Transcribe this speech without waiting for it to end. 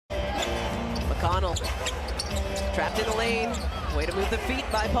Connell trapped in the lane. Way to move the feet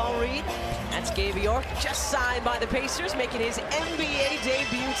by Paul Reed. That's Gabe York, just signed by the Pacers, making his NBA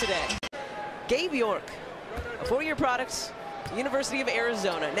debut today. Gabe York, a four-year product, University of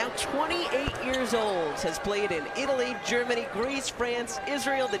Arizona, now 28 years old, has played in Italy, Germany, Greece, France,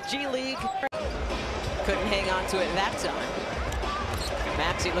 Israel, the G League. Couldn't hang on to it that time.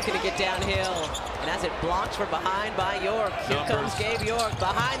 Maxey looking to get downhill, and as it blocked from behind by York, here comes Gabe York,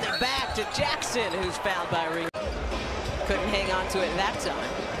 behind the back to Jackson, who's fouled by Reed. Couldn't hang on to it that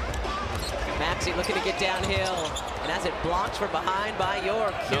time. Maxey looking to get downhill, and as it blocked from behind by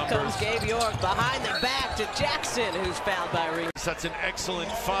York, here comes Gabe York, behind the back to Jackson, who's fouled by Reed. That's an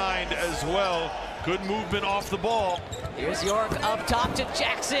excellent find as well. Good movement off the ball. Here's York up top to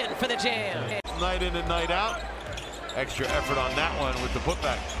Jackson for the jam. Night in and night out. Extra effort on that one with the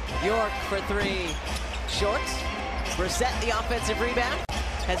putback. York for three. Short. Brissett the offensive rebound.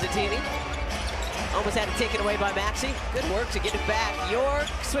 Hesitini. Almost had it taken away by Maxey. Good work to get it back. York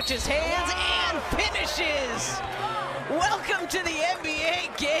switches hands and finishes. Welcome to the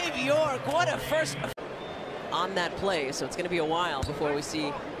NBA, Gabe York. What a first on that play. So it's going to be a while before we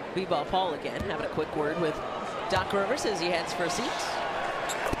see B-Ball Paul again. Having a quick word with Doc Rivers as he heads for a seat.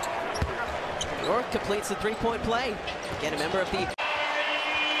 York completes the three-point play. Again, a member of the...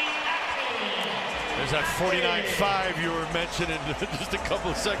 There's that 49-5 you were mentioning just a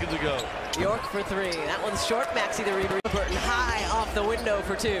couple of seconds ago. York for three. That one's short. Maxey the rebound. Burton high off the window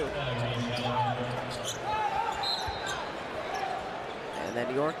for two. And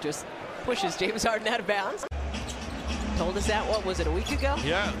then York just pushes James Harden out of bounds. Told us that, what was it, a week ago?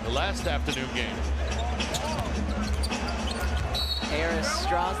 Yeah, the last afternoon game. Harris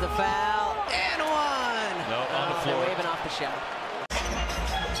draws the foul, and one! No, on the floor. They're waving off the shot.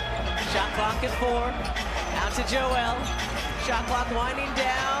 Shot clock at 4. Out to Joel. Shot clock winding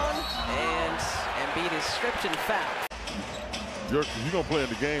down, and Embiid is stripped and fouled. York, if you're going to play in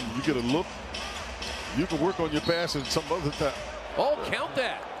the game, you get a look, you can work on your passing some other time. Oh, count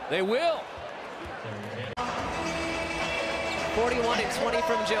that. They will. 41 and 20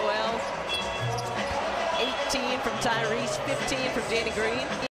 from Joel. 18 from Tyrese, 15 from Danny Green.